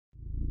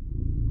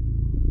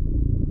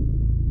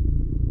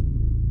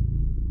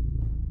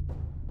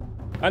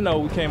I know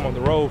we came on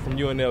the road from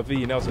UNLV,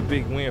 and that was a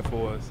big win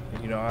for us.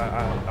 You know,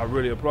 I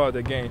really applaud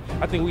that game.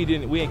 I think we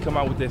didn't come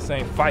out with that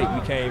same fight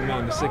we came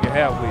in the second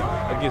half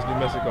with against New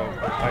Mexico.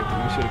 Like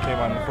we should have came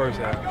out in the first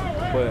half.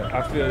 But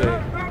I feel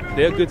that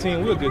they're a good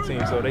team, we're a good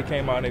team, so they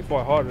came out and they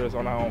fought harder than us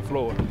on our own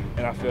floor.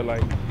 And I feel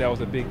like that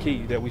was a big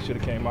key, that we should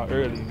have came out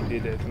early and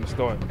did that from the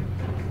start.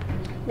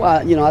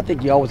 Well, you know, I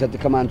think you always have to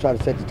come out and try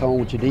to set the tone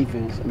with your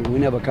defense. I mean, we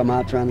never come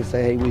out trying to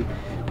say, hey,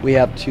 we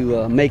have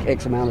to make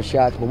X amount of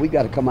shots, but we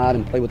got to come out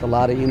and play with a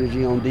lot of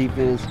energy on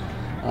defense,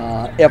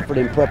 effort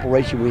and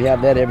preparation. We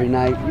have that every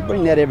night. You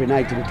bring that every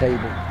night to the table.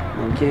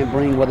 You know, we can't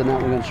bring whether or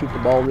not we're going to shoot the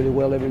ball really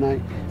well every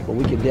night, but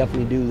we can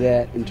definitely do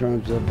that in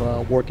terms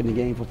of working the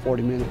game for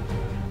 40 minutes.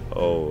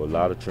 Oh, a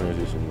lot of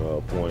transition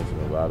points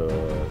and a lot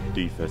of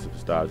defensive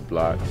stops,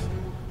 blocks,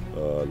 a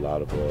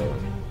lot of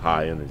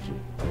high energy,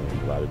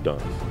 a lot of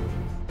dunks.